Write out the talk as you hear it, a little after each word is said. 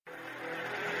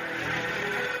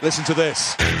Listen to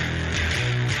this.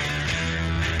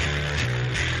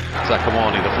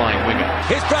 Zakuani, the flying winger.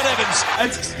 Here's Brad Evans.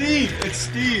 It's Steve. It's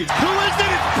Steve. Who is it?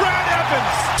 It's Brad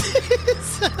Evans. He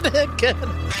said it again.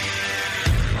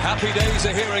 Happy days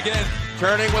are here again.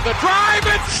 Turning with a drive.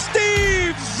 It's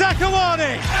Steve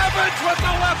Zakuani. Evans with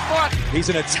the left foot. He's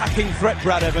an attacking threat,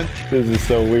 Brad Evans. This is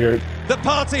so weird. The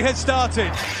party has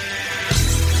started.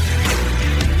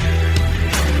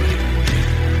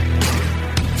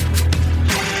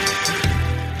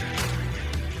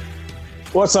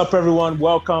 What's up, everyone?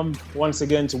 Welcome once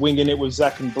again to Winging It with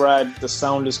Zach and Brad. The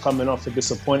Sounders coming off a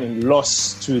disappointing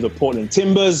loss to the Portland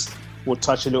Timbers. We'll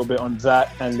touch a little bit on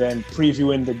that and then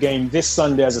previewing the game this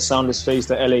Sunday as the Sounders face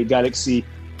the LA Galaxy,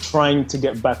 trying to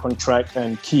get back on track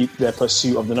and keep their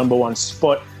pursuit of the number one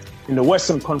spot in the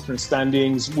Western Conference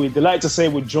standings. We're delighted to say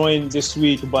we're joined this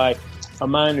week by a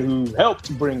man who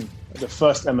helped bring the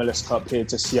first MLS Cup here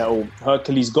to Seattle,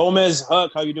 Herculez Gomez.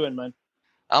 Herc, how you doing, man?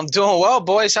 I'm doing well,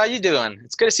 boys. How you doing?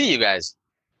 It's good to see you guys.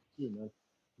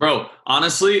 Bro,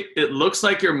 honestly, it looks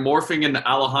like you're morphing into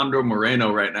Alejandro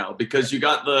Moreno right now because you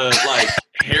got the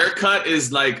haircut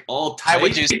is all tight. How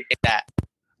would you say that?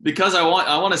 Because I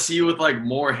want to see you with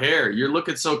more hair. You're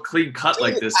looking so clean cut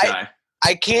like this guy.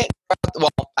 I can't. Well,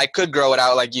 I could grow it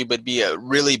out like you, but it'd be a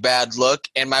really bad look.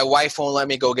 And my wife won't let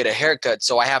me go get a haircut,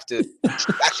 so I have to.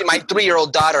 Actually, my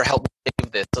 3-year-old daughter helped me do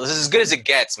this, so this is as good as it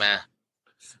gets, man.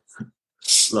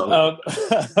 I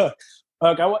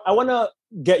want to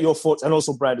get your thoughts, and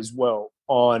also Brad as well,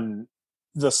 on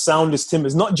the Sounders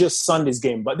Timbers, not just Sunday's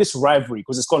game, but this rivalry,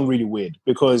 because it's gone really weird.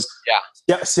 Because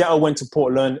Seattle went to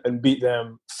Portland and beat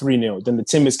them 3-0. Then the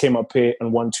Timbers came up here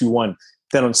and won 2-1.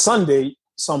 Then on Sunday,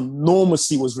 some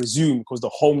normalcy was resumed because the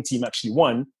home team actually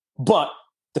won. But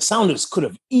the Sounders could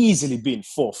have easily been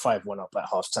 4-5-1 up at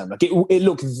halftime. It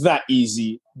looked that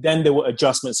easy. Then there were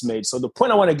adjustments made. So the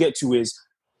point I want to get to is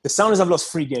the Sounders have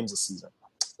lost 3 games this season.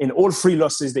 In all 3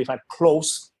 losses, they've had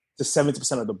close to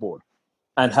 70% of the board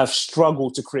and have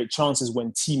struggled to create chances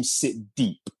when teams sit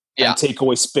deep and take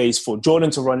away space for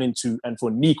Jordan to run into and for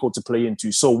Nico to play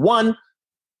into. So 1,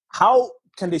 how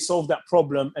can they solve that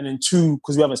problem? And then 2,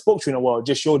 because we haven't spoken to you in a while,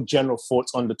 just your general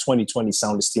thoughts on the 2020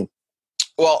 Sounders team.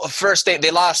 Well, first, they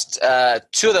lost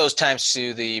 2 of those times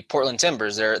to the Portland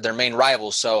Timbers, their main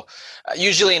rivals. So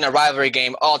usually in a rivalry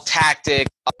game, all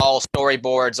tactics, all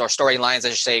storyboards or storylines, I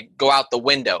should say, go out the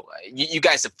window. You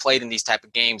guys have played in these type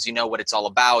of games. You know what it's all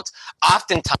about.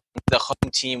 Oftentimes, the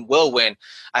home team will win.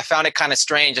 I found it kind of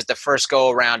strange at the first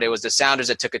go-around. It was the Sounders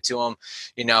that took it to them,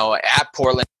 at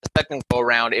Portland. The second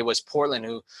go-around, it was Portland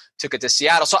who took it to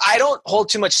Seattle. So I don't hold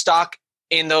too much stock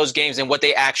in those games and what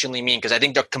they actually mean, because I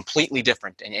think they're completely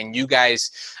different. And you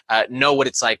guys know what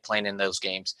it's like playing in those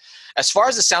games. As far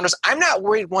as the Sounders, I'm not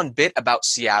worried one bit about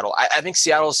Seattle. I think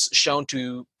Seattle's shown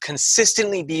to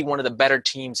consistently be one of the better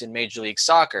teams in Major League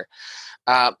Soccer.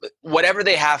 Whatever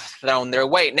they have thrown their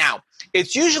way. Now,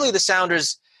 it's usually the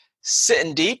Sounders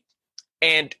sitting deep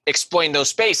and exploiting those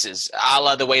spaces, a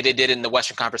la the way they did in the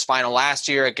Western Conference Final last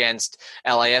year against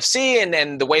LAFC,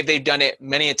 and the way they've done it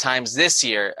many a times this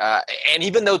year. And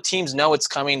even though teams know it's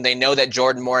coming, they know that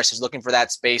Jordan Morris is looking for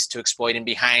that space to exploit in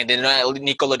behind, and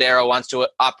Nico Lodeiro wants to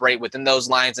operate within those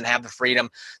lines and have the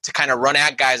freedom to kind of run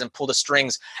at guys and pull the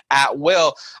strings at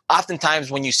will.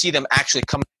 Oftentimes when you see them actually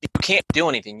come, you can't do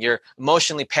anything. You're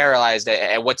emotionally paralyzed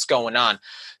at what's going on.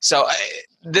 So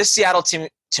this Seattle team,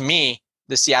 to me,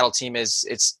 the Seattle team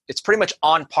it's pretty much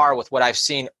on par with what I've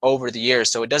seen over the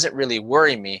years. So it doesn't really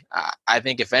worry me. I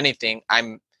think if anything,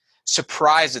 I'm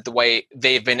surprised at the way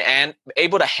they've been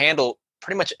able to handle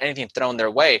pretty much anything thrown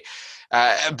their way.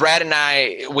 Brad and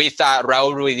I, we thought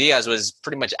Raul Ruidiaz was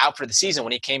pretty much out for the season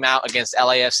when he came out against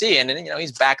LAFC. And then,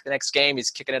 he's back the next game.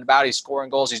 He's kicking it about. He's scoring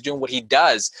goals. He's doing what he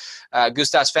does.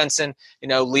 Gustav Svensson,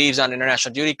 leaves on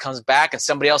international duty, comes back, and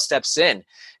somebody else steps in.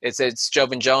 It's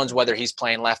Jovan Jones, whether he's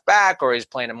playing left back or he's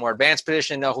playing a more advanced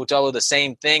position. No, Hutolo, the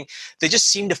same thing. They just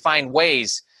seem to find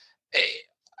ways.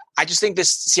 I just think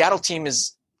this Seattle team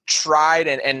is tried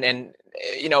and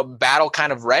battle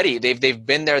kind of ready. They've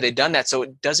been there, they've done that. So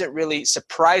it doesn't really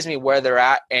surprise me where they're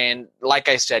at. And like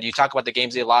I said, you talk about the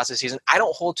games they lost this season. I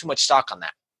don't hold too much stock on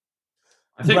that.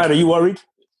 Brad, are you worried?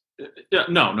 Yeah,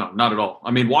 no, not at all.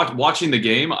 I mean, watching the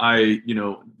game,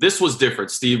 this was different,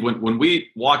 Steve. When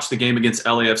we watched the game against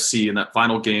LAFC in that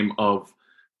final game of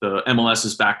the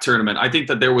MLS's back tournament, I think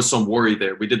that there was some worry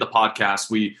there. We did the podcast.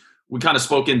 We kind of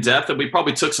spoke in depth, and we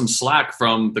probably took some slack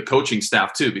from the coaching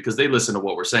staff too, because they listen to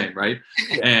what we're saying, right?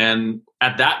 And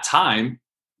at that time,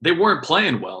 they weren't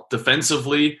playing well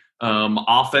defensively.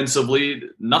 Offensively,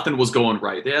 nothing was going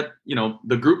right. They had,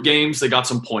 the group games, they got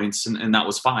some points and that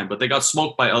was fine, but they got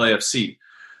smoked by LAFC.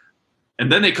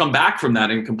 And then they come back from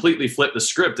that and completely flip the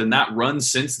script. And that run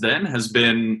since then has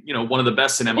been, one of the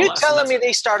best in MLS. You're telling me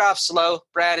they start off slow,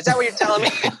 Brad? Is that what you're telling me?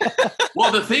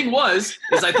 Well, the thing is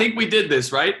I think we did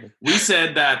this, right? We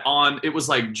said that it was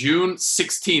like June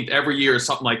 16th every year or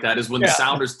something like that is when the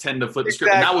Sounders tend to flip the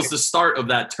script. And that was the start of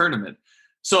that tournament.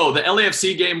 So the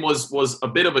LAFC game was a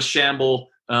bit of a shamble.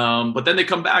 But then they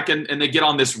come back and they get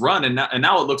on this run. And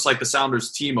now it looks like the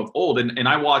Sounders team of old. And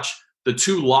I watch the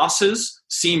two losses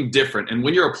seem different. And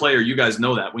when you're a player, you guys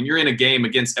know that. When you're in a game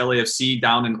against LAFC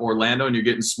down in Orlando and you're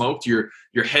getting smoked, your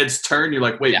head's turned. You're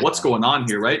like, wait, what's going on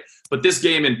here, right? But this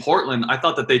game in Portland, I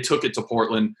thought that they took it to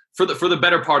Portland for the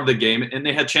better part of the game, and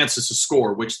they had chances to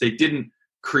score, which they didn't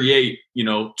create,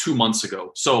 2 months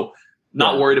ago. So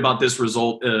not worried about this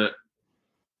result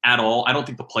at all. I don't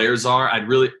think the players are.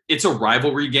 It's a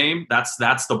rivalry game. That's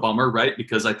the bummer, right?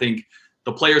 Because I think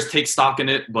the players take stock in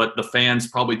it, but the fans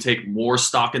probably take more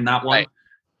stock in that one. Right.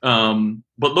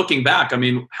 But looking back, I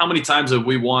mean, how many times have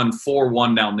we won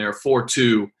 4-1 down there,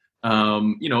 4-2?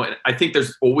 I think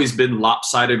there's always been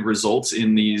lopsided results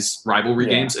in these rivalry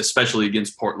games, especially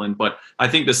against Portland. But I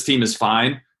think this team is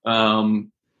fine.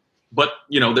 But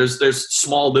there's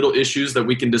small little issues that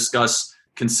we can discuss,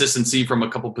 consistency from a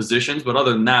couple positions. But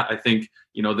other than that, I think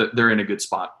that they're in a good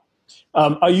spot.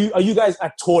 Are you guys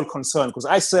at all concerned? Because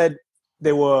I said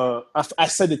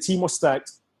the team was stacked.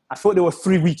 I thought there were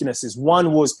 3 weaknesses.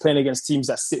 One was playing against teams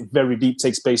that sit very deep,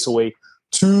 take space away.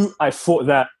 2, I thought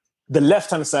that the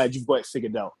left-hand side, you've got it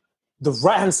figured out. The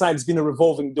right-hand side has been a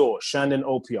revolving door. Shandon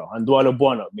Opia, Anduala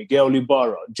Buona, Miguel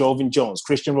Ibarra, Joevin Jones,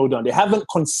 Christian Roldan. They haven't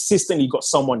consistently got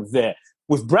someone there.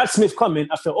 With Brad Smith coming,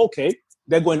 I felt, okay,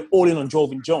 they're going all in on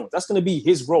Joevin Jones. That's going to be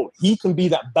his role. He can be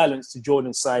that balance to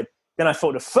Jordan's side. Then I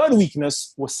felt the third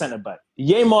weakness was centre-back.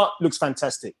 Yeimar looks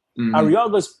fantastic. Mm-hmm.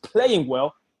 Arriaga's playing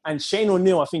well, and Shane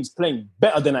O'Neill, I think, is playing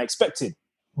better than I expected.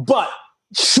 But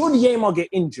should Yeimar get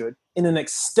injured in an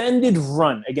extended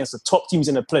run against the top teams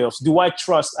in the playoffs, do I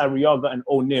trust Arriaga and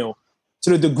O'Neill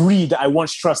to the degree that I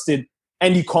once trusted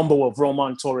any combo of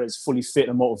Roman Torres, fully fit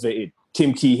and motivated,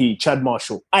 Kim Ki-hee, Chad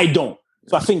Marshall? I don't.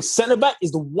 So I think centre-back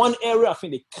is the one area I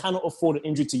think they cannot afford an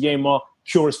injury to Yeimar.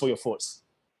 Curious for your thoughts.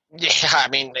 Yeah, I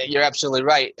mean, you're absolutely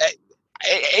right.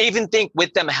 I even think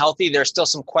with them healthy, there's still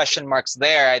some question marks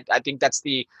there. I think that's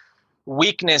the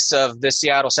weakness of the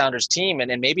Seattle Sounders team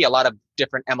and maybe a lot of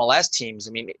different MLS teams.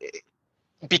 I mean,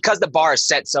 because the bar is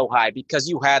set so high, because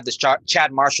you had the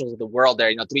Chad Marshalls of the world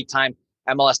there, 3-time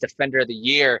MLS Defender of the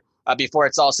Year, before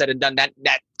it's all said and done, that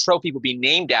trophy will be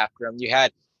named after him. You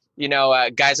had,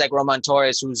 guys like Roman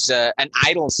Torres, who's an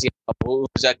idol in Seattle,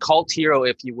 who's a cult hero,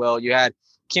 if you will. You had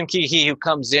Kim Ki-hee, who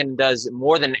comes in and does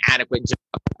more than an adequate job.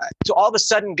 To all of a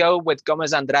sudden go with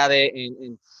Gomez Andrade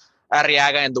and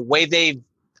Arriaga and the way they've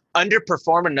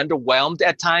underperformed and underwhelmed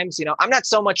at times, I'm not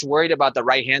so much worried about the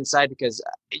right-hand side because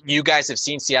you guys have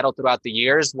seen Seattle throughout the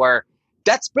years where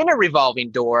that's been a revolving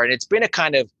door and it's been a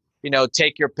kind of,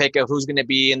 take your pick of who's going to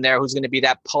be in there, who's going to be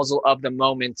that puzzle of the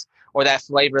moment or that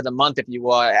flavor of the month, if you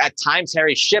will. At times,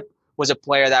 Harry Shipp was a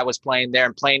player that was playing there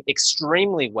and playing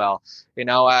extremely well.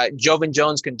 Joevin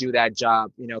Jones can do that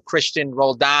job. Christian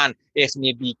Roldan, if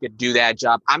need be, could do that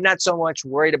job. I'm not so much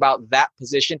worried about that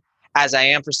position as I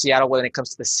am for Seattle when it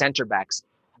comes to the center backs.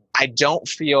 I don't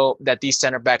feel that these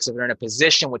center backs are in a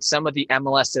position with some of the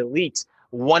MLS elites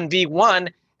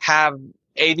 1v1 have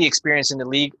the experience in the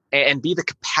league and B, the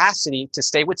capacity to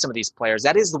stay with some of these players.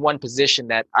 That is the one position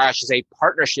that, or I should say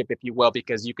partnership, if you will,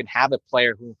 because you can have a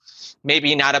player who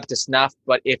maybe not up to snuff,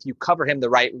 but if you cover him the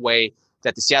right way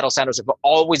that the Seattle Sounders have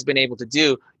always been able to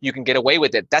do, you can get away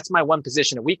with it. That's my one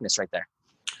position of weakness right there.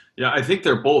 Yeah, I think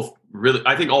they're both really –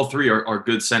 I think all three are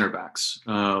good center backs.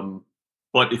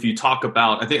 But if you talk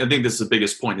about – I think this is the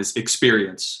biggest point is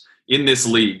experience in this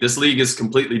league. This league is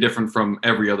completely different from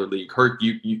every other league. Herc,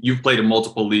 you've played in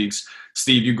multiple leagues.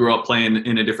 Steve, you grew up playing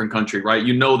in a different country, right?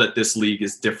 You know that this league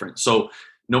is different. So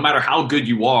no matter how good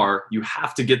you are, you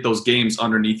have to get those games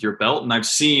underneath your belt. And I've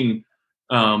seen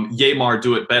Yeimar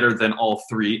do it better than all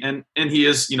three. And he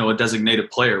is, a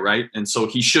designated player, right? And so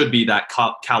he should be that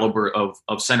caliber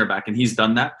of center back, and he's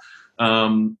done that.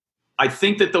 I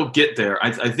think that they'll get there.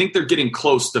 I think they're getting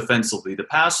close defensively. The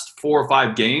past 4 or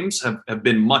 5 games have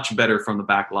been much better from the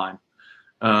back line.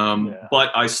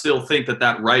 But I still think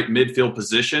that right midfield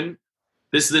position,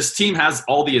 this team has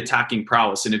all the attacking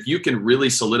prowess. And if you can really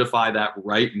solidify that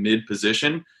right mid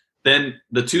position, then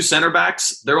the 2 center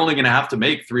backs, they're only going to have to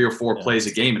make 3 or 4 plays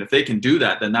a game. And if they can do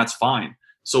that, then that's fine.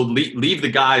 So leave the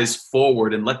guys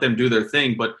forward and let them do their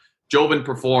thing. But Joevin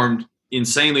performed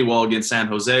insanely well against San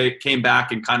Jose, came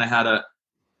back and kind of had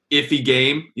iffy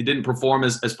game. He didn't perform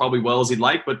as probably well as he'd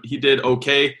like, but he did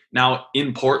okay now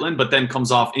in Portland, but then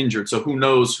comes off injured. So who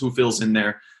knows who fills in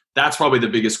there? That's probably the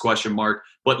biggest question mark.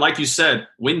 But like you said,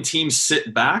 when teams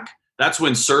sit back, that's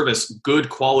when good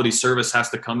quality service has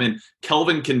to come in.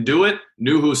 Kelvin can do it.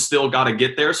 Nuhu's still got to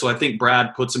get there. So I think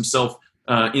Brad puts himself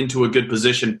into a good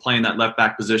position playing that left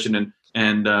back position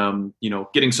and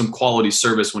getting some quality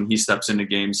service when he steps into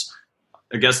games.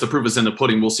 I guess the proof is in the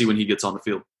pudding. We'll see when he gets on the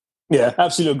field. Yeah,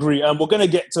 absolutely agree. We're going to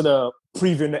get to the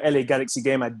preview in the LA Galaxy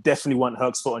game. I definitely want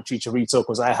Herc's foot on Chicharito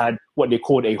because I had what they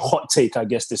called a hot take, I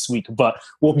guess, this week. But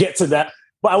we'll get to that.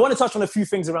 But I want to touch on a few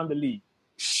things around the league.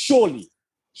 Surely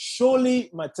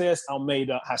Matias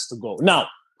Almeida has to go. Now,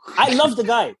 I love the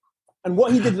guy. And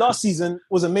what he did last season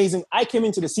was amazing. I came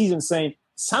into the season saying,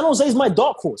 San Jose is my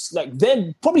dark horse. Like,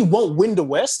 they probably won't win the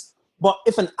West. But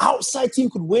if an outside team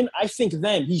could win, I think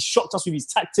then he shocked us with his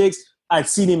tactics. I'd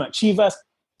seen him at Chivas.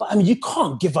 But, I mean, you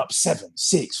can't give up 7,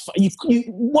 6, 5.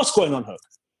 What's going on, Herc?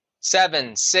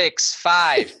 7, 6,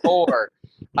 5, 4.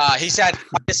 He's had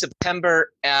this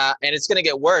September, and it's going to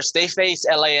get worse. They face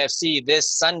LAFC this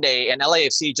Sunday, and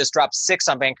LAFC just dropped 6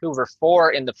 on Vancouver,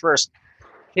 4 in the first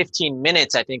 15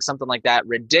 minutes, I think, something like that.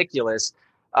 Ridiculous.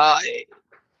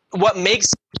 What makes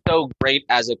him so great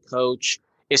as a coach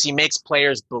is he makes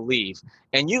players believe.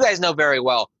 And you guys know very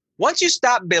well, once you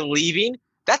stop believing,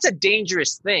 that's a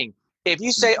dangerous thing. If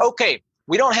you say, okay,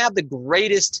 we don't have the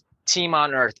greatest team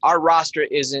on earth, our roster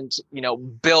isn't,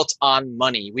 built on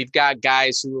money. We've got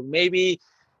guys who are maybe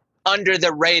under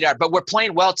the radar, but we're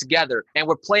playing well together and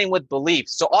we're playing with belief.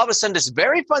 So all of a sudden, this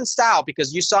very fun style,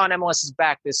 because you saw in MLS's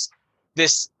back this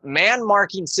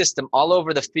man-marking system all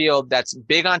over the field that's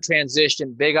big on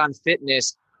transition, big on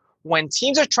fitness. When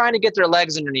teams are trying to get their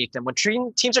legs underneath them, when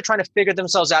teams are trying to figure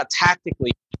themselves out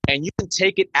tactically, and you can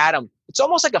take it at them, it's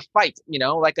almost like a fight,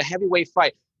 like a heavyweight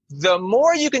fight. The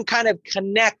more you can kind of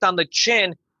connect on the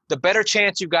chin, the better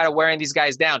chance you've got of wearing these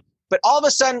guys down. But all of a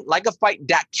sudden, like a fight,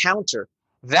 that counter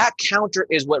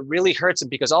is what really hurts him,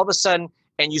 because all of a sudden,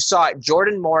 and you saw it,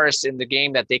 Jordan Morris in the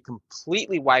game that they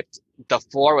completely wiped the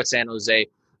floor with San Jose.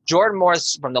 Jordan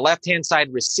Morris from the left-hand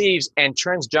side receives and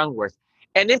turns Jungwirth,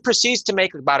 and then proceeds to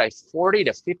make about a 40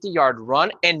 to 50-yard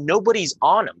run, and nobody's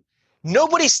on him.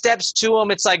 Nobody steps to him.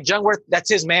 It's like Jungwirth, that's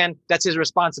his man, that's his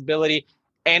responsibility,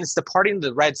 and it's the parting of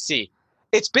the Red Sea.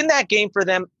 It's been that game for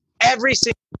them every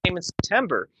single game in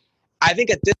September. I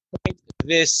think at this point,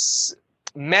 this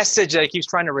message that he keeps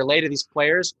trying to relay to these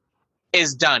players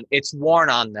is done. It's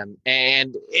worn on them,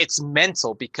 and it's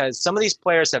mental, because some of these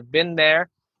players have been there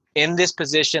in this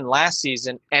position last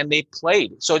season and they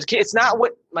played. So it's not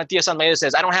what Matias Almeida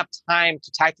says, I don't have time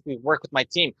to tactically work with my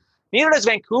team. Neither does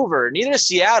Vancouver, neither does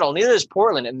Seattle, neither does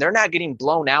Portland, and they're not getting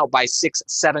blown out by 6,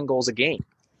 7 goals a game.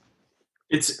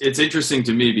 It's interesting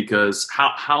to me because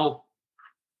how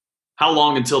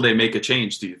long until they make a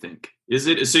change, do you think? Is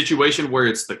it a situation where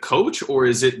it's the coach, or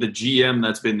is it the GM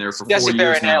that's been there for 4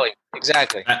 years now?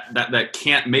 Exactly. That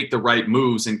can't make the right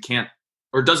moves and can't,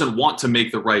 or doesn't want to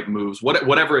make the right moves,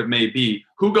 whatever it may be.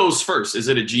 Who goes first? Is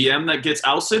it a GM that gets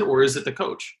ousted, or is it the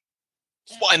coach?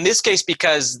 Well, in this case,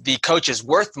 because the coach is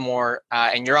worth more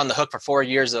and you're on the hook for 4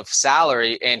 years of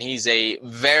salary, and he's a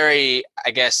very,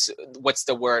 I guess,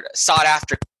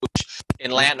 sought-after coach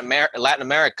in Latin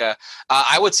America,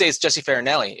 I would say it's Jesse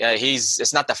Farinelli.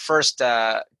 It's not the first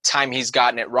time he's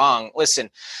gotten it wrong. Listen,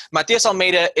 Matias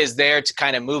Almeida is there to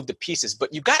kind of move the pieces,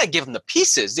 but you got to give him the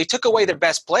pieces. They took away their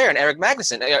best player, and Eric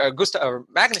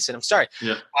Magnuson. I'm sorry.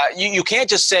 Yeah. You can't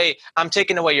just say, I'm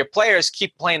taking away your players,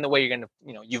 keep playing the way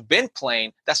you've been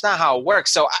playing. That's not how it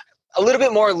works. So a little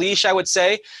bit more leash, I would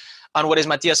say, on what is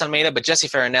Matias Almeida, but Jesse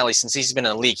Farinelli, since he's been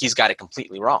in the league, he's got it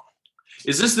completely wrong.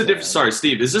 Is this the difference? Sorry,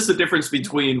 Steve. Is this the difference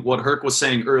between what Herc was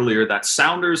saying earlier, that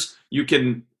Sounders, you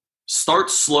can start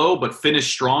slow but finish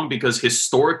strong because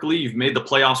historically you've made the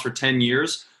playoffs for 10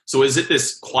 years? So is it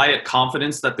this quiet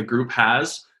confidence that the group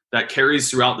has that carries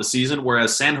throughout the season,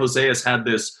 whereas San Jose has had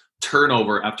this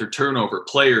turnover after turnover,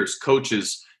 players,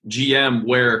 coaches, GM,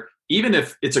 where even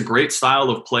if it's a great style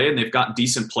of play and they've got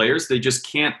decent players, they just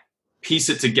can't piece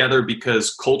it together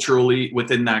because culturally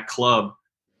within that club,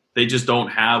 they just don't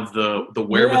have the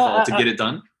wherewithal to get it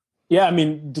done? Yeah, I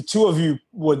mean, the two of you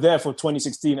were there for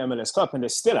 2016 MLS Cup, and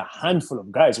there's still a handful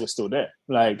of guys who are still there.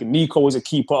 Like, Nico was a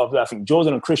key part of that. I think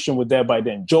Jordan and Christian were there by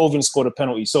then. Joven scored a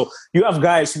penalty. So you have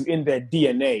guys who in their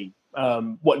DNA,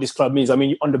 what this club means. I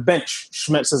mean, on the bench,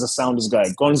 Schmetz is a Sounders guy.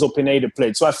 Gonzo Pineda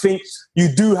played. So I think you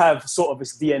do have sort of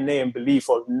this DNA and belief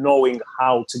of knowing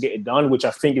how to get it done, which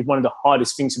I think is one of the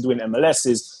hardest things to do in MLS,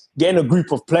 is getting a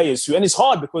group of players who, and it's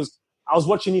hard because I was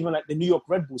watching even like the New York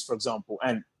Red Bulls, for example,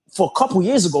 and for a couple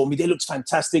years ago, they looked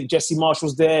fantastic. Jesse Marsh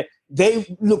was there.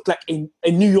 They looked like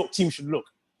a New York team should look.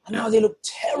 And now they look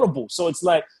terrible. So it's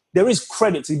like there is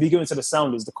credit to be given to the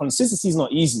Sounders. The consistency is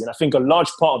not easy. And I think a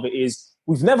large part of it is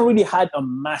we've never really had a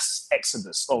mass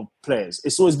exodus of players.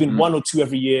 It's always been one or two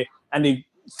every year. And they,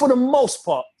 for the most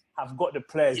part, have got the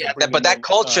players. Yeah, but that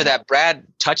culture that Brad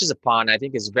touches upon, I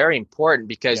think, is very important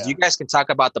because you guys can talk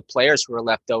about the players who are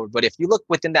left over. But if you look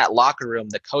within that locker room,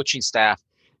 the coaching staff,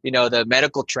 the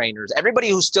medical trainers, everybody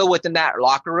who's still within that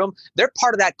locker room, they're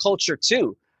part of that culture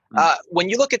too. When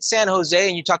you look at San Jose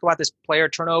and you talk about this player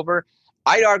turnover,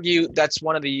 I'd argue that's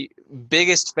one of the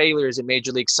biggest failures in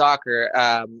Major League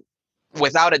Soccer.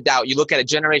 Without a doubt, you look at a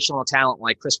generational talent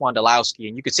like Chris Wondolowski,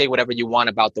 and you could say whatever you want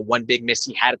about the one big miss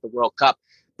he had at the World Cup.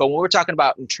 But when we're talking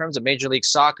about in terms of Major League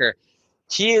Soccer,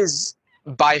 he is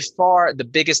by far the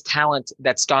biggest talent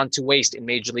that's gone to waste in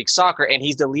Major League Soccer, and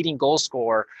he's the leading goal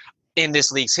scorer in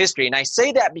this league's history. And I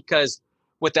say that because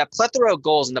with that plethora of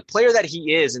goals and the player that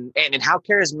he is and how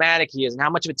charismatic he is and how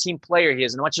much of a team player he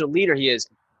is and how much of a leader he is,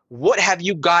 what have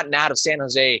you gotten out of San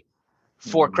Jose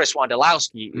for Chris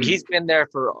Wondolowski? He's been there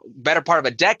for a better part of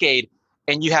a decade,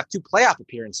 and you have 2 playoff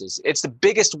appearances. It's the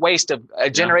biggest waste of a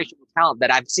generational talent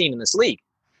that I've seen in this league.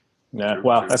 Yeah,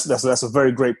 wow, that's a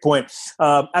very great point.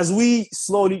 As we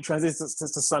slowly transition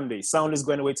to Sunday, Sounders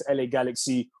going away to LA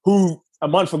Galaxy, who a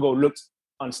month ago looked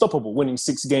unstoppable, winning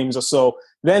 6 games or so.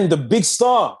 Then the big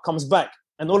star comes back,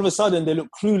 and all of a sudden they look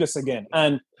clueless again.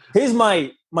 And here's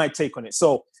my take on it.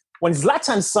 So when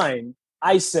Zlatan signed,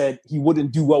 I said he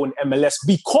wouldn't do well in MLS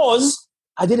because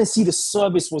I didn't see the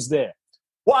service was there.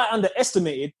 What I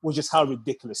underestimated was just how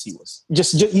ridiculous he was.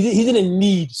 He didn't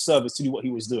need service to do what he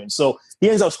was doing. So he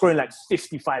ends up scoring like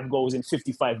 55 goals in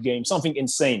 55 games, something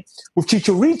insane. With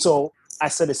Chicharito, I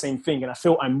said the same thing, and I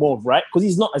feel I'm more right because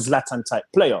he's not a Zlatan-type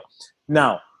player.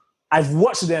 Now, I've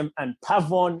watched them, and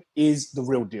Pavon is the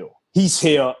real deal. He's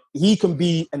here. He can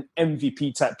be an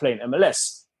MVP-type player in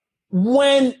MLS.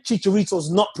 When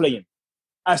Chicharito's not playing,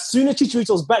 as soon as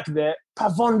Chicharito's back there,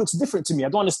 Pavon looks different to me. I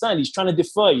don't understand. He's trying to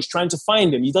defer. He's trying to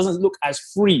find him. He doesn't look as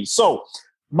free. So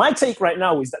my take right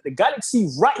now is that the Galaxy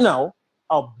right now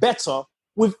are better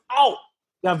without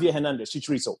Javier Hernandez,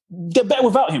 Chicharito. They're better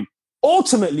without him.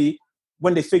 Ultimately,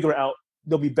 when they figure it out,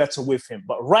 they'll be better with him.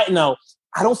 But right now,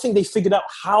 I don't think they figured out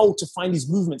how to find these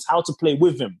movements, how to play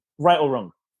with him, right or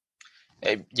wrong.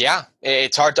 Yeah,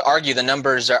 it's hard to argue. The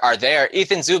numbers are there.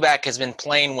 Ethan Zubak has been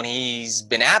playing when he's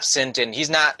been absent, and he's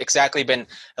not exactly been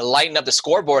lighting up the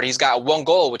scoreboard. He's got 1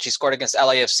 goal, which he scored against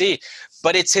LAFC,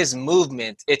 but it's his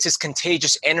movement. It's his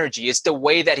contagious energy. It's the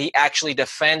way that he actually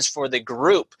defends for the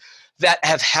group that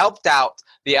have helped out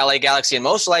the LA Galaxy. And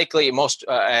most likely, more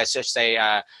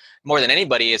than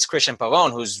anybody, it's Christian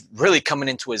Pavon, who's really coming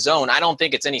into his own. I don't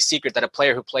think it's any secret that a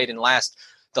player who played in the last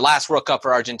World Cup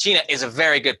for Argentina is a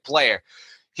very good player.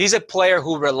 He's a player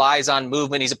who relies on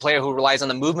movement. He's a player who relies on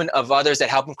the movement of others that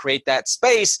help him create that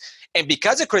space. And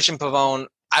because of Christian Pavon,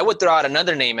 I would throw out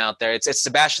another name out there. It's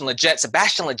Sebastian Lletget.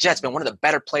 Sebastian Lletget's been one of the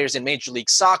better players in Major League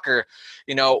Soccer,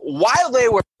 while they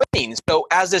were winning. So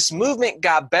as this movement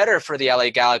got better for the LA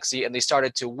Galaxy and they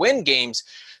started to win games,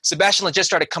 Sebastian Lletget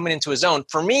started coming into his own.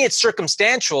 For me, it's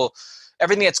circumstantial,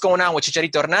 everything that's going on with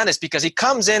Chicharito Hernandez, because he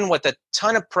comes in with a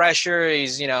ton of pressure.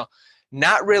 He's,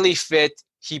 not really fit.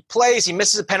 He plays, he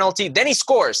misses a penalty, then he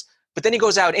scores, but then he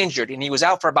goes out injured, and he was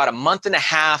out for about a month and a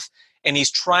half, and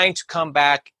he's trying to come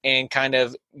back and kind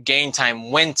of gain time,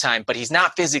 win time, but he's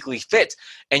not physically fit,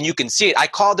 and you can see it. I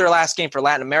called their last game for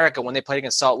Latin America when they played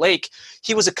against Salt Lake.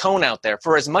 He was a cone out there.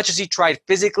 For as much as he tried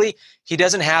physically, he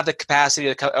doesn't have the capacity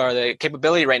or the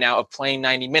capability right now of playing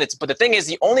 90 minutes. But the thing is,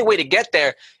 the only way to get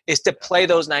there is to play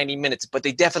those 90 minutes, but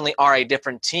they definitely are a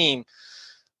different team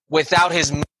without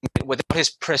his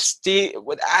prestige,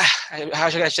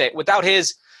 without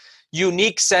his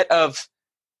unique set of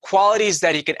qualities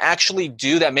that he can actually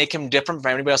do that make him different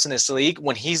from anybody else in this league.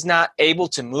 When he's not able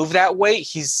to move that way,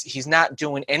 he's not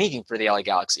doing anything for the LA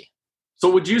Galaxy.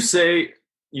 So would you say,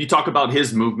 you talk about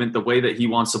his movement, the way that he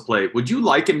wants to play, would you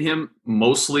liken him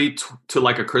mostly to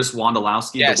like a Chris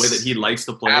Wondolowski, yes, the way that he likes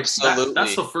to play? Absolutely.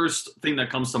 That's the first thing that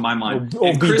comes to my mind.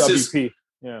 Or BWP.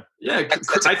 Yeah,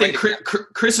 I think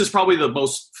Chris is probably the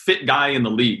most fit guy in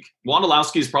the league.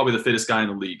 Wondolowski is probably the fittest guy in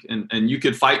the league. And you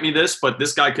could fight me this, but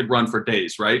this guy could run for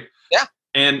days, right? Yeah.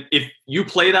 And if you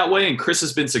play that way and Chris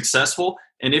has been successful,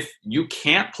 and if you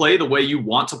can't play the way you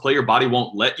want to play, your body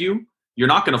won't let you, you're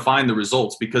not going to find the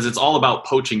results, because it's all about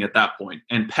poaching at that point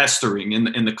and pestering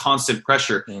and the constant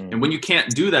pressure. And when you can't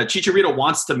do that, Chicharito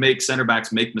wants to make center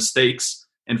backs make mistakes.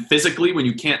 And physically, when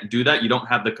you can't do that, you don't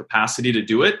have the capacity to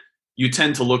do it, you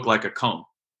tend to look like a cone.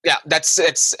 Yeah,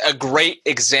 it's a great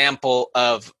example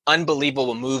of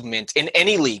unbelievable movement in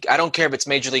any league. I don't care if it's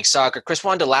Major League Soccer. Chris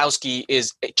Wondolowski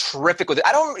is terrific with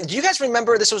it. Do you guys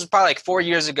remember, this was probably like 4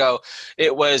 years ago,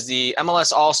 it was the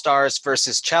MLS All-Stars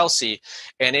versus Chelsea,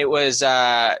 and it was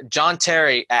John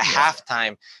Terry at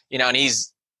halftime, and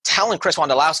he's telling Chris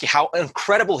Wondolowski how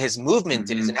incredible his movement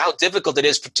is and how difficult it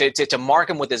is to mark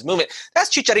him with his movement.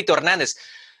 That's Chicharito Hernandez.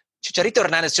 Chicharito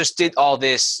Hernandez just did all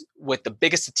this with the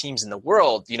biggest of teams in the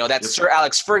world. That's Sir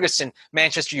Alex Ferguson,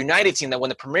 Manchester United team that won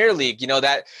the Premier League.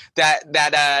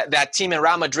 That team in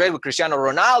Real Madrid with Cristiano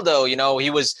Ronaldo.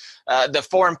 He was the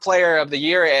foreign player of the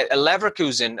year at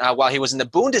Leverkusen while he was in the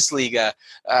Bundesliga.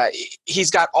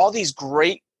 He's got all these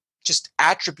great just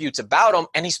attributes about him,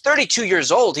 and he's 32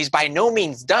 years old. He's by no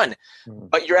means done.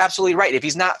 But you're absolutely right. If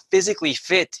he's not physically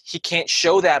fit, he can't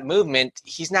show that movement.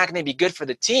 He's not going to be good for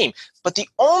the team. But the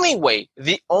only way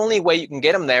you can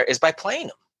get him there is by playing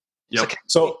him. Yep.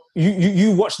 So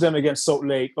you watch them against Salt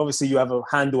Lake. Obviously, you have a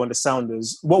handle on the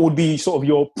Sounders. What would be sort of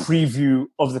your preview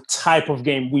of the type of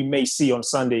game we may see on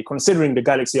Sunday, considering the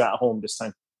Galaxy are at home this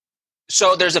time?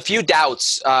 So there's a few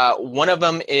doubts. One of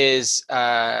them is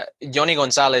Yony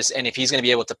Gonzalez, and if he's going to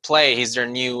be able to play, he's their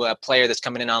new player that's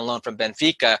coming in on loan from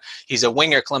Benfica. He's a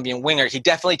winger, Colombian winger. He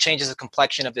definitely changes the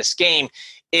complexion of this game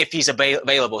if he's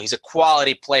available. He's a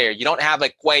quality player. You don't have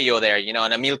like Cuello there,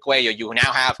 and Emil Cuello. You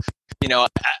now have,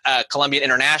 a Colombian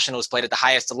international who's played at the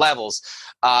highest levels.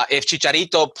 If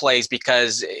Chicharito plays,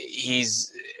 because he's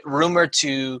rumored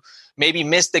to maybe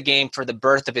missed the game for the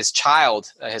birth of his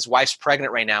child. His wife's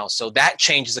pregnant right now, so that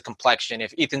changes the complexion.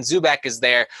 If Ethan Zubak is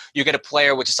there, you get a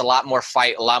player with just a lot more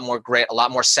fight, a lot more grit, a lot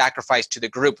more sacrifice to the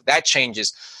group. That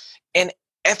changes. And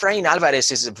Efrain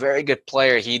Alvarez is a very good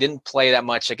player. He didn't play that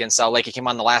much against Salt Lake. He came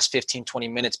on the last 15, 20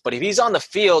 minutes. But if he's on the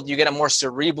field, you get a more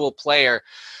cerebral player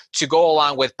to go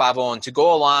along with Pavon, to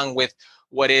go along with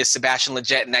what is Sebastian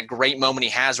Lletget and that great moment he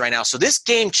has right now. So this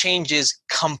game changes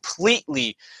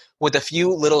completely with a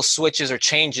few little switches or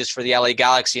changes for the LA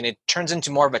Galaxy, and it turns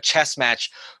into more of a chess match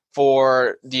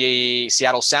for the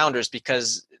Seattle Sounders,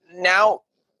 because now,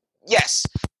 yes,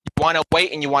 you want to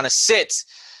wait and you want to sit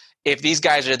if these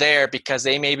guys are there, because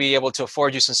they may be able to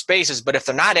afford you some spaces. But if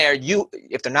they're not there, you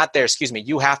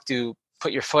have to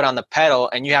put your foot on the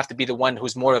pedal, and you have to be the one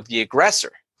who's more of the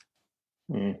aggressor.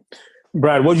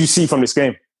 Brad, what did you see from this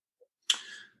game?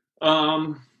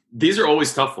 These are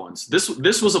always tough ones.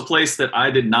 This was a place that I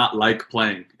did not like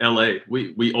playing, LA.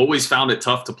 We always found it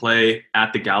tough to play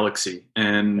at the Galaxy.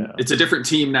 And It's a different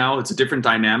team now. It's a different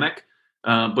dynamic.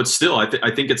 But still, I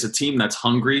think it's a team that's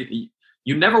hungry.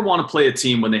 You never want to play a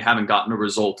team when they haven't gotten a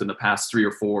result in the past 3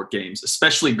 or 4 games,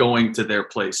 especially going to their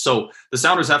place. So the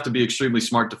Sounders have to be extremely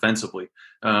smart defensively.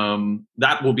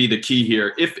 That will be the key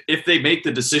here. If they make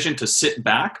the decision to sit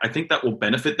back, I think that will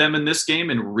benefit them in this game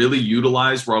and really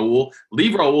utilize Raul.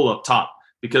 Leave Raul up top,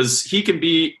 because he can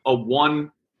be a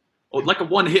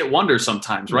one-hit wonder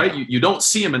sometimes, right? Yeah. You don't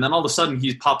see him, and then all of a sudden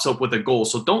he pops up with a goal.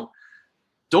 So don't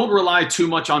rely too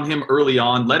much on him early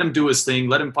on. Let him do his thing.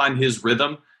 Let him find his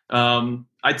rhythm.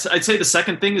 I'd say the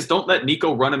second thing is don't let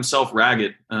Nico run himself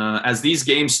ragged. As these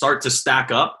games start to stack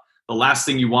up, the last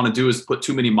thing you want to do is put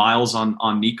too many miles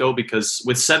on Nico, because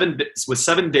with 7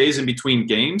 days in between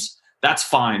games, that's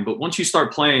fine. But once you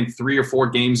start playing 3 or 4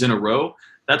 games in a row,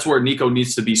 that's where Nico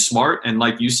needs to be smart. And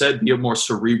like you said, be a more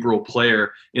cerebral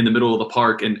player in the middle of the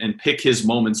park and pick his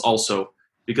moments also,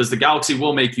 because the Galaxy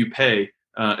will make you pay,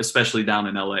 especially down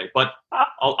in LA. But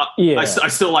I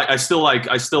still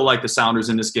like the Sounders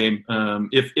in this game.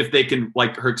 If they can,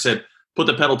 like Herc said, put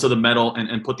the pedal to the metal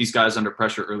and put these guys under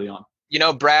pressure early on.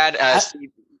 Brad,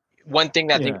 one thing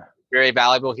that I think is very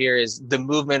valuable here is the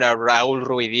movement of Raul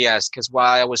Ruidíaz, because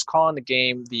while I was calling the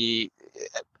game, the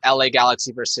LA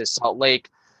Galaxy versus Salt Lake,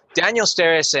 Daniel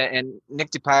Steres and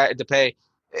Nick Depay,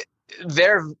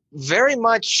 they're very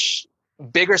much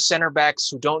bigger center backs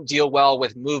who don't deal well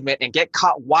with movement and get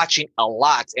caught watching a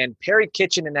lot. And Perry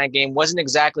Kitchen in that game wasn't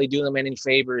exactly doing them any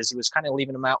favors. He was kind of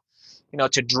leaving them out,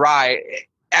 to dry.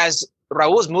 As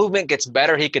Raul's movement gets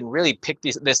better, he can really pick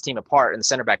this team apart in the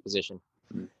center back position.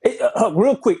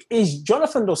 Real quick, is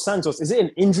Jonathan Dos Santos, is it an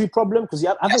injury problem? Because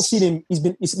I haven't seen him.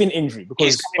 It's been injury.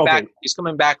 Because he's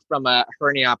coming back from a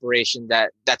hernia operation.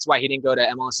 That's why he didn't go to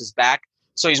MLS's back.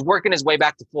 So he's working his way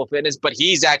back to full fitness, but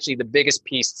he's actually the biggest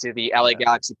piece to the LA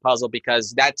Galaxy puzzle,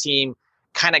 because that team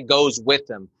kind of goes with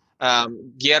them.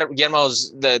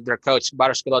 Guillermo's their coach,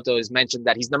 Barros Schelotto, has mentioned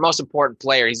that he's the most important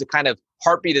player. He's the kind of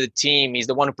heartbeat of the team. He's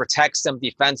the one who protects them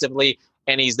defensively,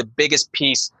 and he's the biggest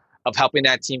piece of helping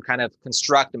that team kind of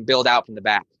construct and build out from the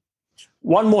back.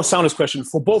 One more Sounders question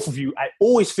for both of you. I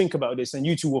always think about this, and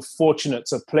you two were fortunate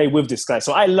to play with this guy.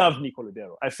 So I love Nico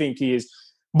Lodeiro. I think he is,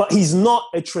 but he's not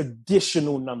a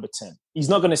traditional number 10. He's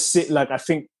not going to sit like, I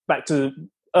think back to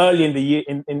early in the year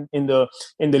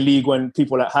in the league when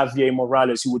people like Javier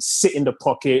Morales, who would sit in the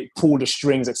pocket, pull the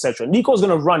strings, etc. Nico's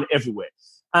going to run everywhere.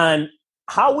 And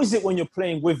how is it when you're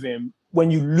playing with him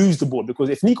when you lose the ball? Because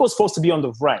if Nico's supposed to be on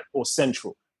the right or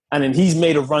central, and then he's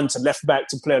made a run to left back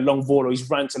to play a long ball, or he's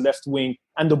run to left wing,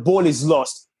 and the ball is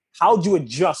lost, how do you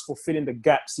adjust for filling the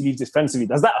gaps he leaves defensively?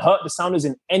 Does that hurt the Sounders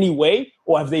in any way,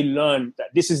 or have they learned that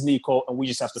this is Nico and we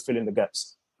just have to fill in the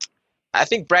gaps? I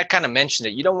think Brad kind of mentioned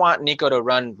it. You don't want Nico to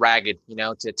run ragged,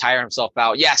 to tire himself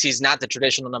out. Yes, he's not the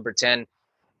traditional number 10,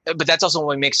 but that's also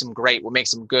what makes him great, what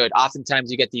makes him good.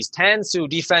 Oftentimes you get these 10s who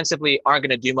defensively aren't going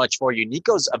to do much for you.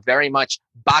 Nico's a very much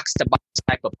box-to-box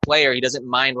type of player. He doesn't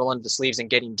mind rolling up the sleeves and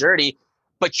getting dirty,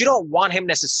 but you don't want him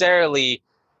necessarily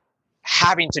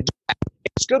having to do that.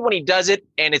 It's good when he does it,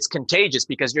 and it's contagious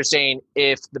because you're saying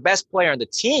if the best player on the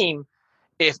team,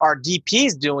 if our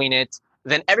DP's doing it,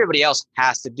 then everybody else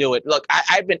has to do it. Look,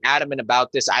 I've been adamant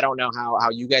about this. I don't know how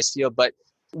you guys feel, but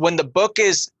when the book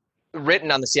is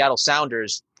written on the Seattle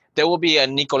Sounders, there will be a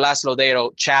Nicolás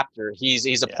Lodeiro chapter.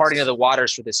 He's a parting of the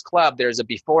waters for this club. There's a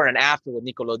before and an after with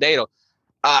Nico Lodeiro.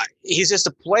 He's just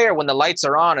a player when the lights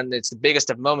are on and it's the biggest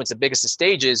of moments, the biggest of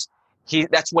stages.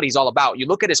 That's what he's all about. You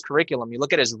look at his curriculum, you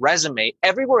look at his resume.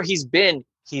 Everywhere he's been,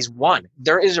 he's won.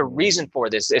 There is a reason for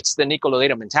this. It's the Nico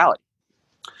Lodeiro mentality.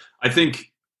 I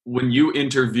think when you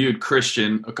interviewed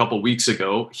Christian a couple weeks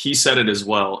ago, he said it as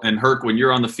well. And Herc, when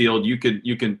you're on the field, you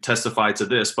can testify to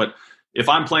this. But if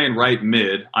I'm playing right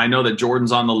mid, I know that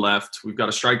Jordan's on the left. We've got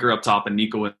a striker up top and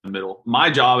Nico in the middle.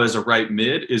 My job as a right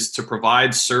mid is to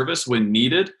provide service when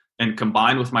needed and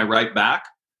combine with my right back.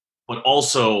 But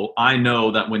also, I know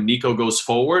that when Nico goes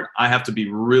forward, I have to be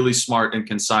really smart and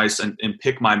concise and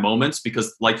pick my moments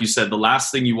because, like you said, the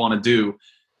last thing you want to do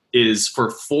is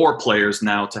for 4 players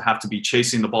now to have to be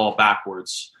chasing the ball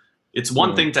backwards. It's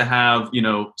one thing to have,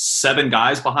 7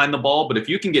 guys behind the ball, but if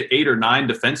you can get 8 or 9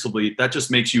 defensively, that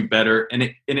just makes you better.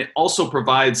 And it also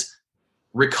provides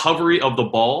recovery of the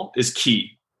ball is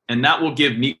key. And that will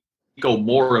give Nico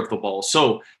more of the ball.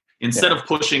 So instead of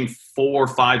pushing 4,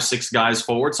 5, 6 guys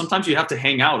forward, sometimes you have to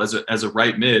hang out as a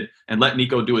right mid and let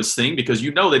Nico do his thing because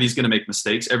you know that he's going to make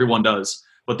mistakes. Everyone does.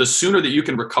 But the sooner that you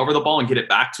can recover the ball and get it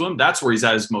back to him, that's where he's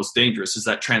at his most dangerous, is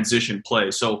that transition play.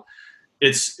 So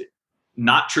it's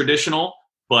not traditional,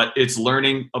 but it's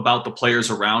learning about the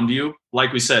players around you.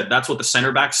 Like we said, that's what the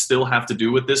center backs still have to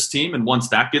do with this team. And once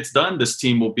that gets done, this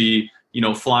team will be,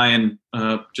 flying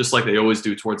just like they always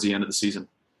do towards the end of the season.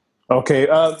 Okay.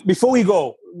 Before we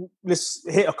go, let's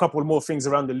hit a couple more things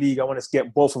around the league. I want to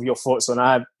get both of your thoughts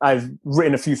on. I've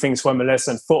written a few things for MLS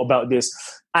and thought about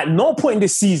this. At no point in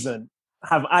this season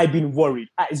have I been worried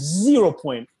at 0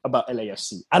 point about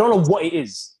LAFC. I don't know what it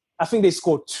is. I think they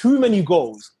scored too many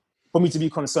goals for me to be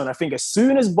concerned. I think as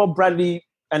soon as Bob Bradley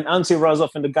and Ante Razov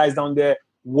and the guys down there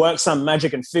work some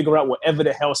magic and figure out whatever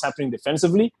the hell's happening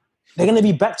defensively, they're going to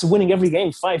be back to winning every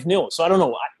game 5-0. So I don't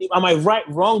know. Am I right,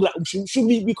 wrong? Like, should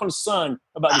we be concerned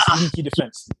about this leaky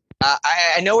defense?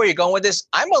 I know where you're going with this.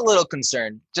 I'm a little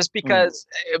concerned just because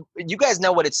you guys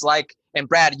know what it's like. And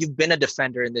Brad, you've been a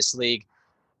defender in this league.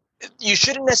 You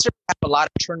shouldn't necessarily have a lot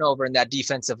of turnover in that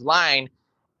defensive line.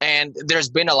 And there's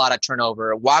been a lot of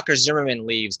turnover. Walker Zimmerman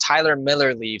leaves. Tyler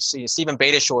Miller leaves. Stephen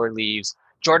Beitashour leaves.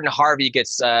 Jordan Harvey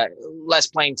gets less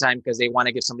playing time because they want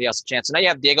to give somebody else a chance. So now you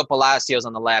have Diego Palacios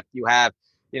on the left. You have,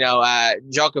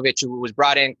 Djokovic, who was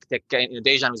brought in,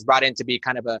 Dejan was brought in to be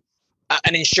kind of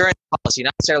an insurance policy,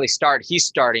 not necessarily start. He's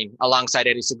starting alongside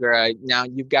Eddie Segura. Now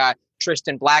you've got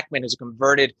Tristan Blackman, who's a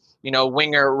converted,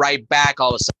 winger right back all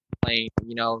of a sudden playing.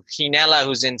 Hinela,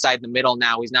 who's inside the middle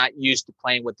now. He's not used to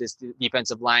playing with this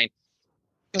defensive line.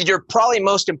 Your probably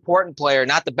most important player,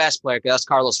 not the best player, because that's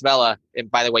Carlos Vela. And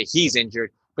by the way, he's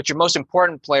injured. But your most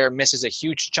important player misses a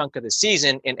huge chunk of the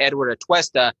season in Edward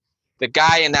Atuesta, the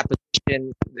guy in that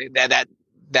position,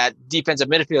 that defensive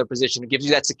midfielder position, gives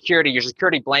you that security, your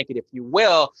security blanket, if you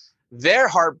will. Their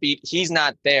heartbeat, he's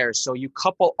not there. So you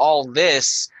couple all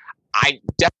this, I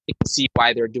definitely can see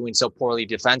why they're doing so poorly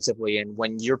defensively. And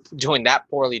when you're doing that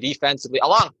poorly defensively,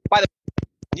 along, by the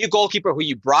new goalkeeper who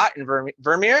you brought in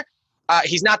Vermeer,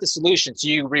 he's not the solution. So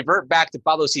you revert back to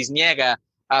Pablo Cisniega,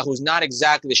 who's not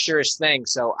exactly the surest thing.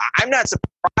 So I'm not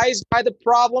surprised by the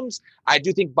problems. I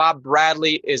do think Bob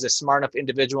Bradley is a smart enough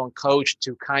individual and coach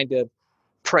to kind of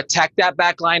protect that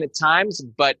back line at times.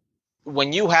 But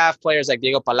when you have players like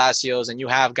Diego Palacios and you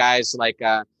have guys like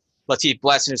Latif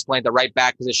Blessing, who's playing the right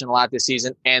back position a lot this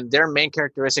season, and their main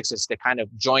characteristics is to kind of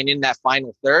join in that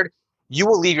final third, you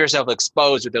will leave yourself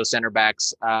exposed with those center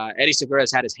backs. Eddie Segura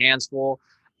has had his hands full.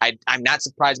 I'm not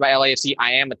surprised by LAFC.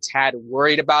 I am a tad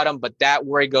worried about him, but that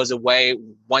worry goes away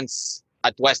once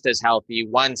Atuesta is healthy,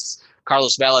 once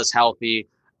Carlos Vela is healthy,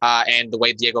 and the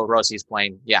way Diego Rossi is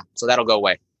playing. Yeah, so that'll go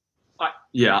away.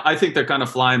 I think they're kind of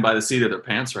flying by the seat of their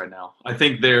pants right now. I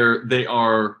think they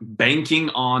are banking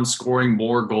on scoring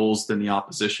more goals than the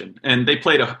opposition. And they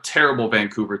played a terrible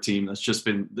Vancouver team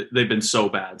they've been so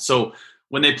bad. So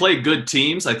when they play good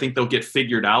teams, I think they'll get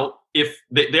figured out. If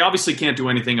they obviously can't do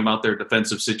anything about their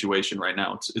defensive situation right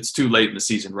now. It's too late in the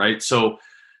season, right? So,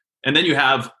 and then you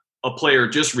have a player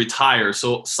just retire.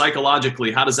 So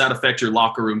psychologically, how does that affect your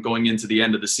locker room going into the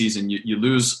end of the season? You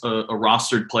lose a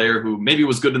rostered player who maybe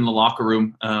was good in the locker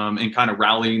room and kind of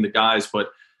rallying the guys,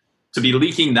 but to be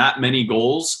leaking that many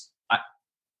goals,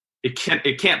 it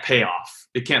can't pay off.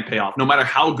 It can't pay off. No matter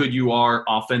how good you are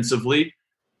offensively,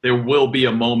 there will be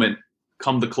a moment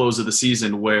come the close of the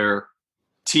season where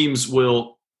teams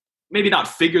will maybe not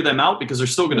figure them out because they're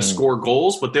still going to score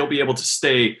goals, but they'll be able to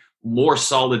stay more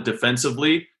solid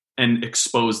defensively and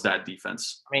expose that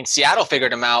defense. I mean, Seattle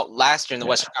figured them out last year in the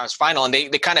Western Conference Final, and they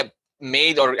kind of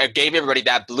made or gave everybody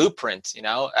that blueprint, you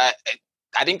know.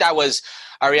 I think that was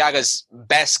Arriaga's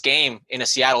best game in a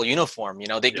Seattle uniform. You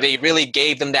know, they really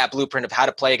gave them that blueprint of how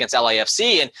to play against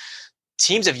LAFC, and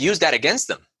teams have used that against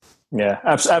them. Yeah,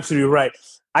 absolutely right.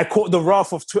 I caught the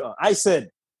wrath of Twitter. I said,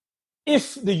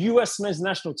 if the U.S. men's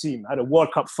national team had a World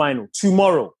Cup final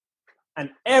tomorrow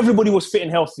and everybody was fit and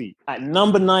healthy, at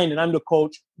number 9 and I'm the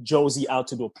coach, Jozy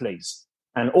Altidore plays.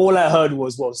 And all I heard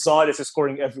was, well, Zardes is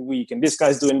scoring every week and this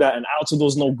guy's doing that and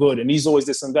Altidore's no good and he's always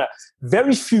this and that.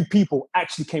 Very few people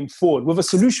actually came forward with a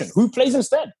solution. Who plays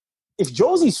instead? If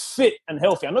Jozy's fit and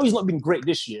healthy, I know he's not been great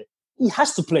this year, he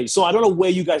has to play. So I don't know where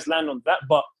you guys land on that,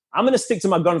 but I'm going to stick to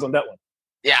my guns on that one.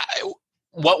 Yeah.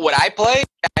 What would I play?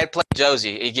 I'd play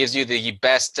Jozy. It gives you the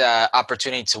best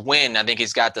opportunity to win. I think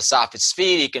he's got the softest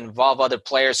feet. He can involve other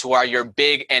players who are your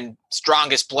big and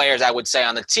strongest players, I would say,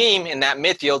 on the team in that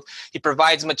midfield. He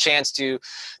provides them a chance to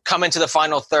come into the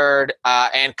final third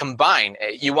and combine.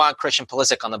 You want Christian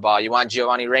Pulisic on the ball. You want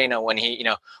Giovanni Reyna when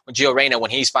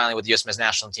he's finally with the U.S. men's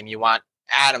national team. You want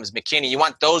Adams, McKinney. You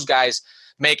want those guys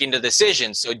making the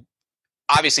decisions. So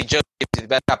obviously, Jozy gives you the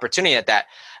best opportunity at that.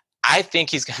 I think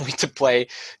he's going to play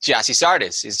Gyasi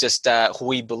Zardes. He's just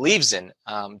who he believes in.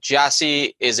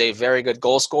 Gyasi is a very good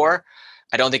goal scorer.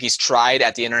 I don't think he's tried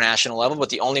at the international level, but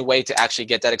the only way to actually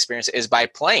get that experience is by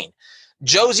playing.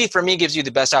 Jozy, for me, gives you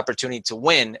the best opportunity to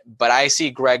win, but I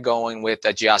see Greg going with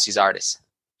Gyasi Zardes.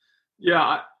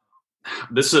 Yeah,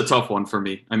 this is a tough one for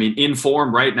me. I mean, in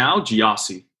form right now,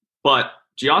 Gyasi. But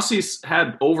Gyasi's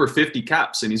had over 50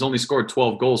 caps, and he's only scored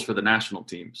 12 goals for the national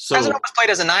team. So hasn't always played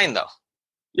as a 9, though.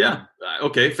 Yeah.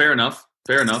 Okay. Fair enough.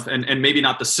 And maybe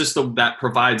not the system that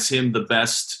provides him the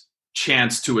best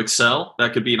chance to excel.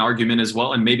 That could be an argument as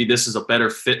well. And maybe this is a better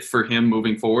fit for him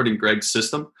moving forward in Greg's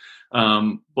system.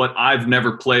 But I've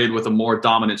never played with a more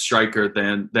dominant striker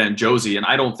than Jozy. And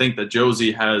I don't think that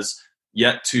Jozy has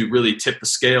yet to really tip the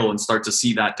scale and start to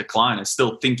see that decline. I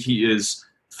still think he is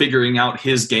figuring out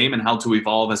his game and how to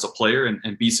evolve as a player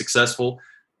and be successful.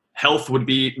 Health would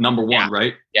be number one,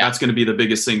 right? Yeah. That's going to be the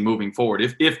biggest thing moving forward.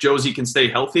 If Jozy can stay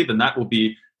healthy, then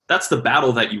that's the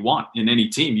battle that you want in any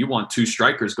team. You want two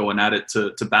strikers going at it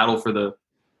to battle for the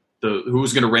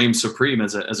who's going to reign supreme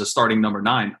as a starting number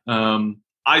 9.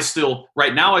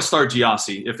 Right now I start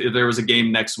Gyasi if there was a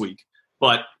game next week.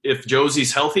 But if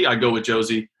Jozy's healthy, I go with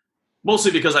Jozy.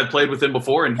 Mostly because I played with him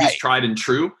before and he's tried and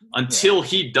true. Until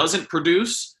he doesn't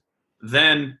produce,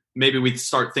 then maybe we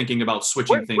start thinking about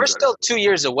switching things. We're still 2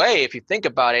 years away if you think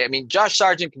about it. I mean, Josh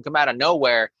Sargent can come out of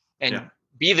nowhere and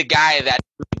be the guy that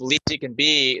believes he can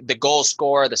be, the goal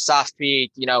scorer, the soft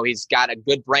feet. You know, he's got a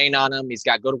good brain on him. He's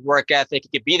got good work ethic.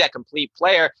 He could be that complete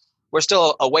player. We're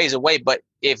still a ways away. But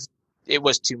if it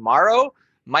was tomorrow,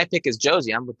 my pick is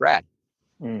Jozy. I'm with Brad.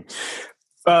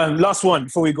 Last one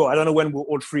before we go. I don't know when we'll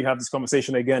all three have this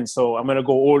conversation again, so I'm going to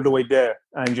go all the way there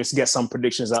and just get some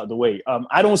predictions out of the way.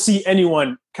 I don't see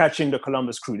anyone catching the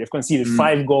Columbus Crew. They've conceded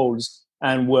 5 goals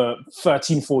and we're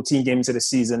 13, 14 games of the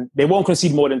season. They won't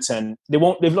concede more than 10.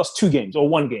 They've lost 2 games or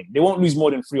 1 game. They won't lose more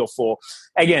than 3 or 4.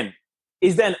 Again,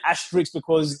 is there an asterisk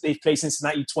because they've played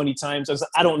Cincinnati 20 times?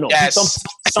 I don't know. Yes.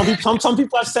 Some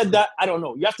people have said that. I don't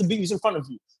know. You have to beat who's in front of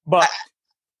you. But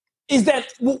is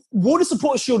that will the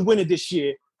Supporters' Shield winner this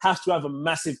year have to have a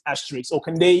massive asterisk, or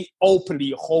can they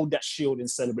openly hold that shield and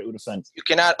celebrate with the fans? You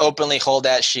cannot openly hold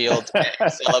that shield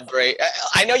and celebrate.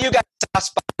 I know you got a soft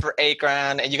spot for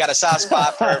Akron, and you got a soft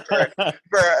spot for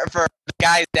the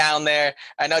guys down there.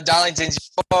 I know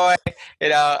Darlington's your boy, you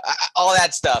know, all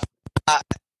that stuff.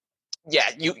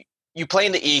 you play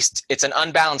in the East. It's an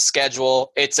unbalanced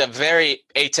schedule. It's a very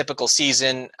atypical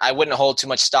season. I wouldn't hold too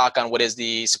much stock on what is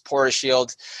the Supporters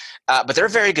Shield. But they're a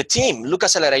very good team.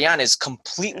 Lucas Alarayan has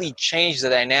completely changed the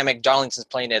dynamic. Darlington's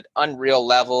playing at unreal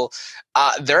level.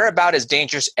 They're about as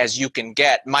dangerous as you can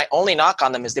get. My only knock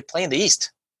on them is they play in the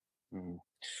East.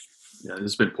 Yeah,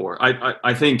 it's been poor.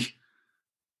 I think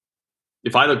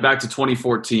if I look back to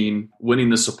 2014, winning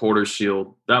the Supporters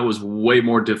Shield, that was way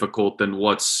more difficult than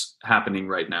what's happening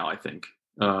right now, I think.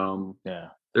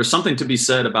 There's something to be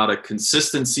said about a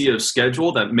consistency of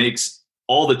schedule that makes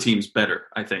all the teams better,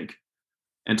 I think.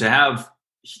 And to have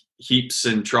heaps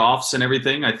and troughs and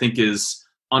everything, I think is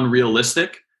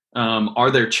unrealistic. Are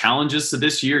there challenges to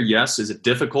this year? Yes. Is it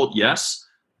difficult? Yes.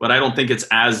 But I don't think it's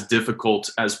as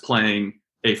difficult as playing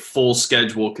a full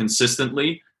schedule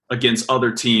consistently against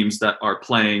other teams that are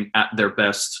playing at their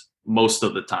best most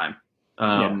of the time.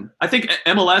 I think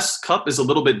MLS Cup is a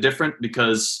little bit different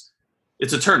because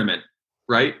it's a tournament,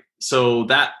 right? So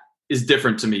that is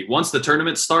different to me. Once the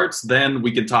tournament starts, then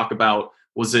we can talk about,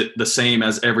 was it the same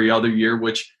as every other year?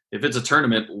 Which, if it's a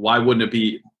tournament, why wouldn't it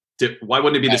be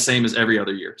the same as every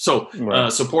other year? So,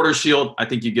 Supporters Shield, I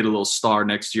think you get a little star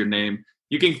next to your name.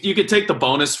 You can take the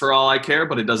bonus for all I care,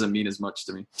 but it doesn't mean as much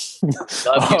to me.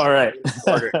 All right.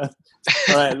 All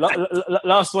right.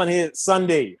 Last one here.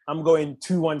 Sunday. I'm going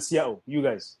 2-1 Seattle. You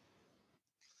guys.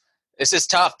 This is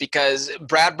tough because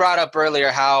Brad brought up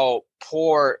earlier how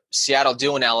poor Seattle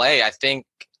do in LA. I think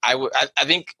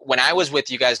when I was with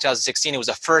you guys in 2016, it was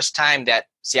the first time that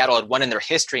Seattle had won in their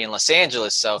history in Los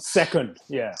Angeles. So second,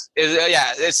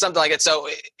 it's something like it. So,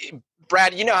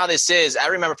 Brad, you know how this is. I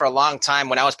remember for a long time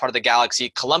when I was part of the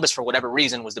Galaxy, Columbus, for whatever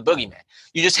reason, was the boogeyman.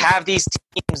 You just have these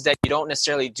teams that you don't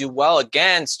necessarily do well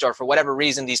against, or for whatever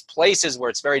reason, these places where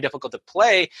it's very difficult to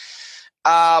play.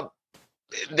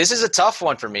 This is a tough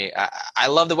one for me. I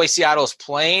love the way Seattle is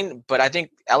playing, but I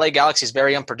think LA Galaxy is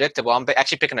very unpredictable. I'm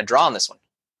actually picking a draw on this one.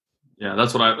 Yeah,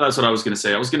 that's what I was going to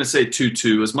say. I was going to say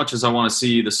 2-2. As much as I want to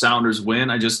see the Sounders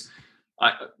win,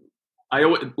 I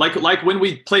like when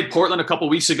we played Portland a couple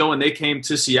weeks ago and they came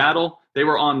to Seattle, they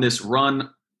were on this run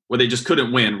where they just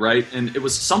couldn't win, right? And it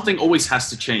was something always has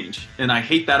to change. And I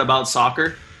hate that about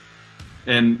soccer.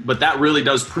 But that really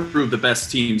does prove the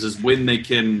best teams is when they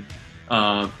can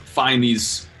find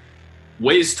these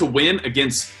ways to win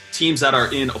against teams that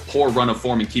are in a poor run of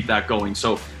form and keep that going.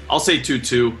 So I'll say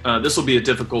 2-2. This will be a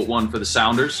difficult one for the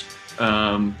Sounders.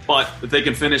 But if they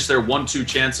can finish their 1-2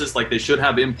 chances like they should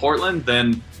have in Portland,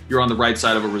 then you're on the right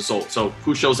side of a result. So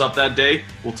who shows up that day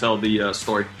will tell the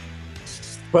story.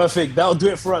 Perfect. That'll do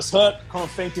it for us. Hurt, can't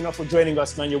thank you enough for joining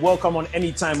us, man. You're welcome on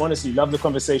any time, honestly. Love the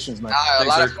conversations, man. A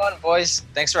lot of fun, boys.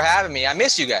 Thanks for having me. I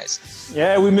miss you guys.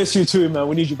 Yeah, we miss you too, man.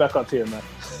 We need you back up here, man.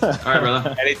 All right,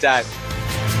 brother. Anytime.